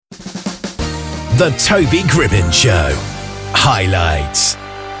The Toby Gribbin Show. Highlights.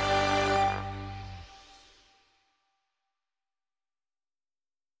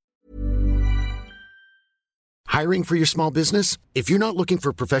 Hiring for your small business? If you're not looking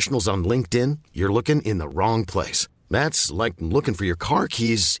for professionals on LinkedIn, you're looking in the wrong place. That's like looking for your car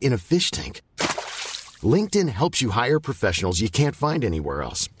keys in a fish tank. LinkedIn helps you hire professionals you can't find anywhere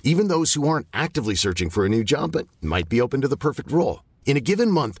else, even those who aren't actively searching for a new job but might be open to the perfect role. In a given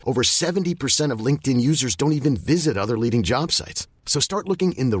month, over 70% of LinkedIn users don't even visit other leading job sites. So start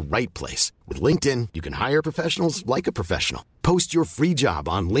looking in the right place. With LinkedIn, you can hire professionals like a professional. Post your free job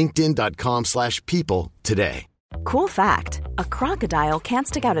on linkedin.com/people today. Cool fact, a crocodile can't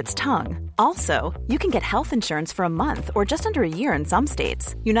stick out its tongue. Also, you can get health insurance for a month or just under a year in some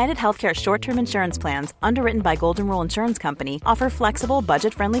states. United Healthcare short-term insurance plans, underwritten by Golden Rule Insurance Company, offer flexible,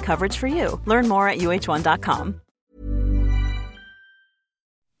 budget-friendly coverage for you. Learn more at uh1.com.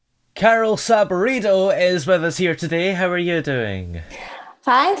 Carol Saborido is with us here today. How are you doing?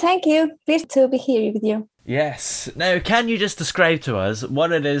 Fine, thank you. Pleased to be here with you. Yes. Now, can you just describe to us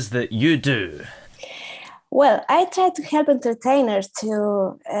what it is that you do? Well, I try to help entertainers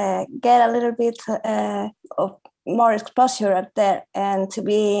to get a little bit of more exposure out there and to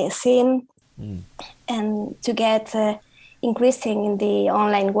be seen and to get increasing in the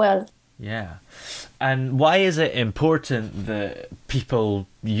online world. Yeah. And why is it important that people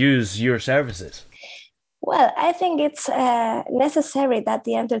use your services? Well, I think it's necessary that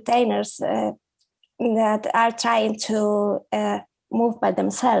the entertainers that are trying to move by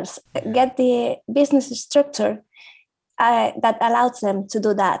themselves get the business structure that allows them to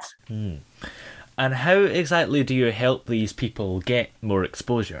do that. And how exactly do you help these people get more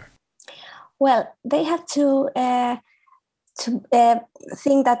exposure? Well, they have to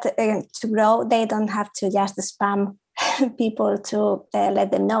think that to grow, they don't have to just spam people to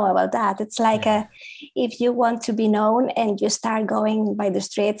let them know about that. It's like if you want to be known and you start going by the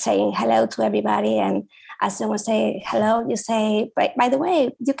street saying hello to everybody, and as someone say hello, you say, by the way,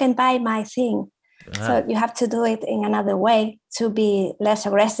 you can buy my thing. So you have to do it in another way to be less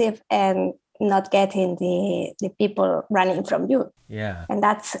aggressive and not getting the people running from you. Yeah. And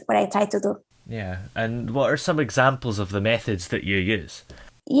that's what I try to do. Yeah. And what are some examples of the methods that you use?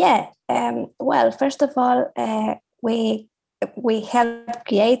 Yeah. Well, first of all, we help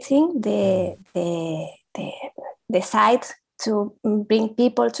creating the site to bring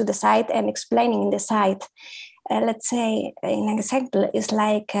people to the site and explaining the site. Let's say an example is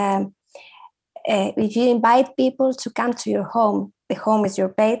like if you invite people to come to your home, the home is your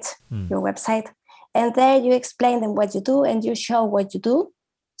page, your website, and there you explain them what you do and you show what you do,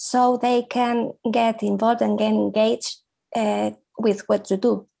 so they can get involved and get engaged with what you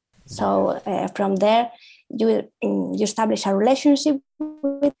do. So from there, you establish a relationship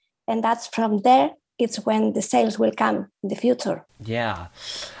with, and that's from there, it's when the sales will come in the future. Yeah.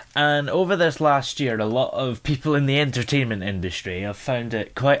 And over this last year, a lot of people in the entertainment industry have found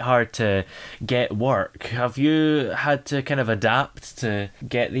it quite hard to get work. Have you had to kind of adapt to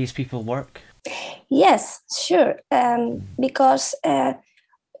get these people work? Yes, sure. Because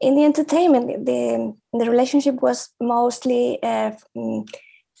in the entertainment, the relationship was mostly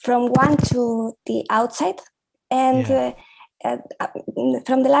from one to the outside. And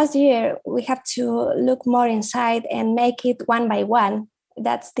from the last year, we have to look more inside and make it one by one.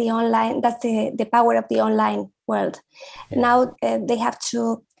 That's the online. That's the power of the online world. Yeah. Now they have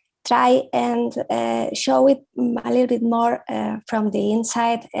to try and show it a little bit more from the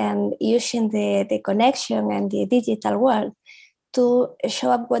inside and using the connection and the digital world to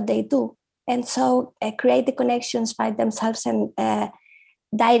show up what they do. And so create the connections by themselves and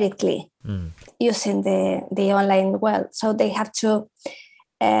directly using the online world. So they have to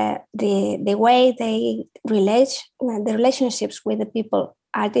the way they relate, the relationships with the people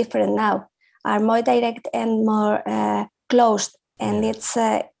are different now, are more direct and more closed, and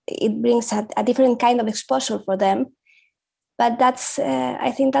it brings a different kind of exposure for them. But that's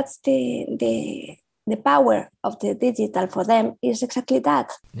I think that's the power of the digital for them is exactly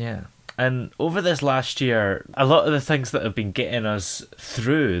that. Yeah. And over this last year, a lot of the things that have been getting us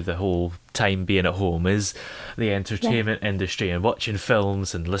through the whole time being at home is the entertainment industry and watching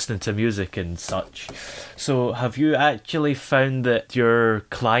films and listening to music and such. So have you actually found that your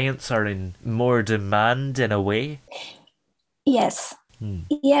clients are in more demand in a way? Yes.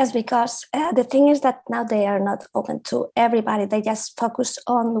 Yes, because the thing is that now they are not open to everybody. They just focus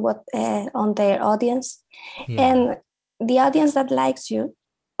on what on their audience. Yeah. And the audience that likes you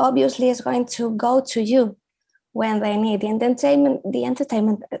obviously is going to go to you when they need. And the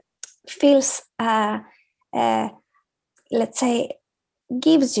entertainment feels, let's say,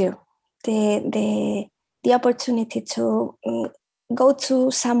 gives you the opportunity to go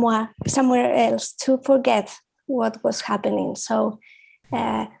to somewhere else to forget what was happening. So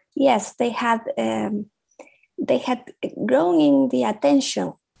yes, they had grown in the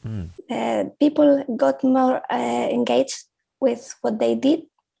attention. People got more engaged with what they did,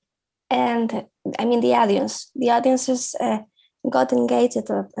 and I mean the audiences got engaged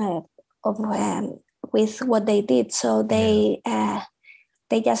with what they did. So they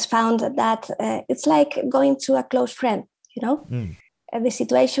just found that it's like going to a close friend, you know. The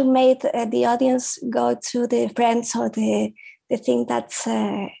situation made the audience go to the friends or the thing that's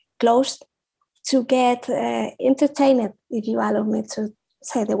close to get entertained, if you allow me to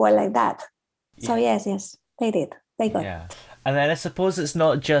say the word like that. So yes, they did. They got. Yeah. And then I suppose it's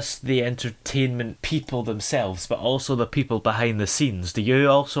not just the entertainment people themselves, but also the people behind the scenes. Do you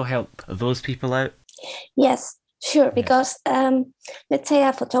also help those people out? Yes, sure. Because let's say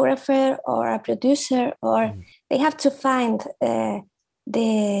a photographer or a producer, or they have to find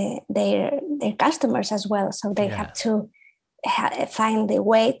their customers as well. So they have to find a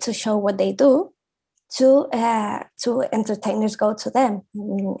way to show what they do to entertainers go to them. I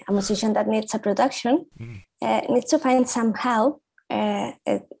mean, a musician that needs a production needs to find somehow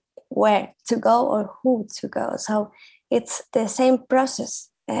where to go or who to go. So it's the same process.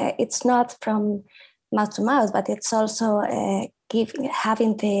 It's not from mouth to mouth, but it's also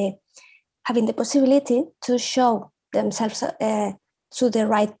having the possibility to show themselves to the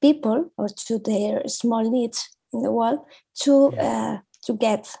right people or to their small needs in the world to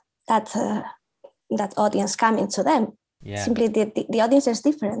get that audience coming to them. Yeah. Simply the audience is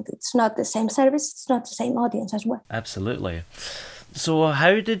different. It's not the same service. It's not the same audience as well. Absolutely. So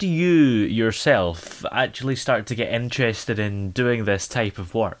how did you yourself actually start to get interested in doing this type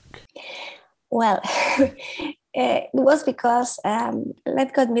of work? Well, it was because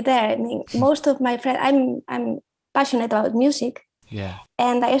that got me there. I mean, most of my friends, I'm passionate about music. Yeah.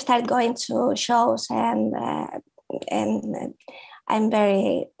 And I started going to shows, and I'm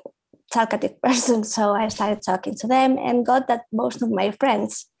very talkative person, so I started talking to them and got that most of my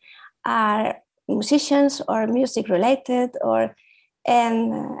friends are musicians or music related,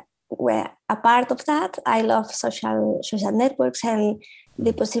 and a part of that, I love social networks and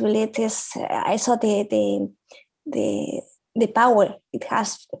the possibilities. I saw the power it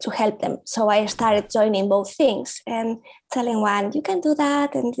has to help them. So I started joining both things and telling one, you can do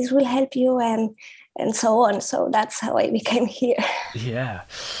that and this will help you, and so on. So that's how I became here. Yeah.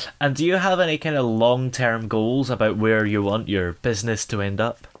 And do you have any kind of long-term goals about where you want your business to end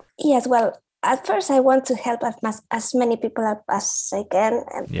up? Yes, well, at first I want to help as many people as I can,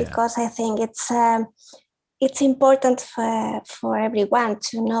 because I think it's important for everyone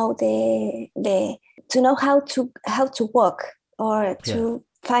to know to know how to walk or to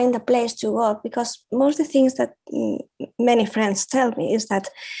find a place to work, because most of the things that many friends tell me is that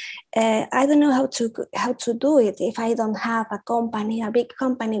I don't know how to do it if I don't have a big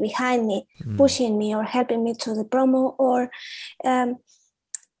company behind me, pushing me or helping me to the promo, or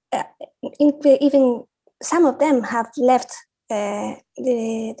even some of them have left the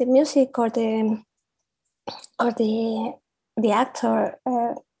music or the actor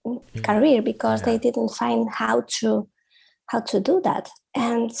career because they didn't find how to do that.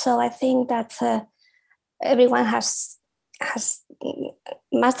 And so I think that everyone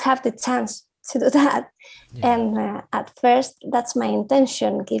must have the chance to do that. And at first, that's my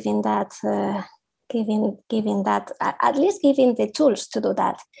intention, giving that at least giving the tools to do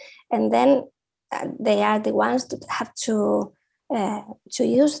that, and then they are the ones that have to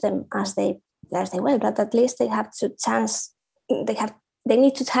use them as they will. But at least they have to chance. They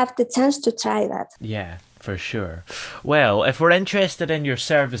need to have the chance to try that. Yeah, for sure. Well, if we're interested in your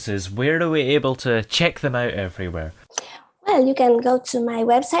services, where are we able to check them out everywhere? Well, you can go to my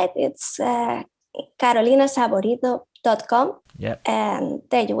website. It's carolinasaborido.com. Yep. And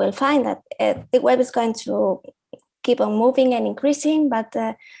there you will find that the web is going to keep on moving and increasing, but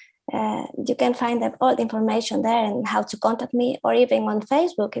you can find all the information there and how to contact me, or even on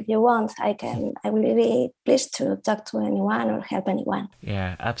Facebook if you want. I will be pleased to talk to anyone or help anyone.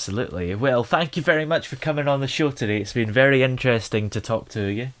 Yeah, absolutely. Well, thank you very much for coming on the show today. It's been very interesting to talk to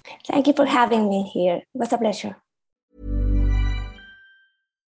you. Thank you for having me here. It was a pleasure.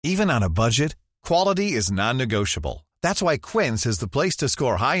 Even on a budget, quality is non-negotiable. That's why Quince is the place to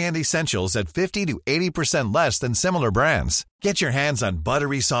score high-end essentials at 50 to 80% less than similar brands. Get your hands on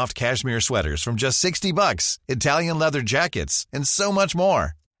buttery soft cashmere sweaters from just $60, Italian leather jackets, and so much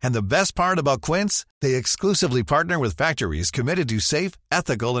more. And the best part about Quince, they exclusively partner with factories committed to safe,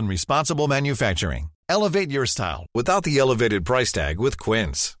 ethical, and responsible manufacturing. Elevate your style without the elevated price tag with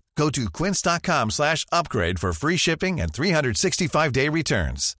Quince. Go to quince.com/upgrade for free shipping and 365-day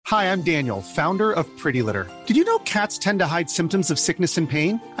returns. Hi, I'm Daniel, founder of Pretty Litter. Did you know cats tend to hide symptoms of sickness and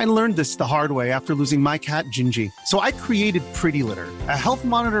pain? I learned this the hard way after losing my cat, Gingy. So I created Pretty Litter, a health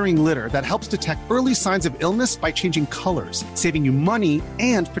monitoring litter that helps detect early signs of illness by changing colors, saving you money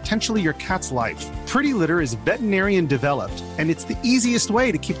and potentially your cat's life. Pretty Litter is veterinarian developed, and it's the easiest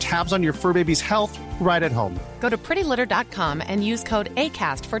way to keep tabs on your fur baby's health right at home. Go to prettylitter.com and use code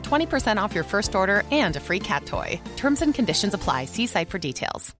ACAST for 20% off your first order and a free cat toy. Terms and conditions apply. See site for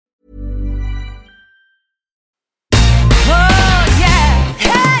details. Oh, yeah.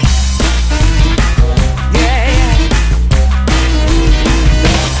 Hey! Yeah, yeah.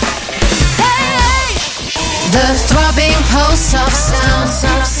 Hey! The throbbing pulse of sound.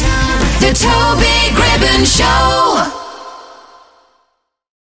 The Toby Gribbon Show.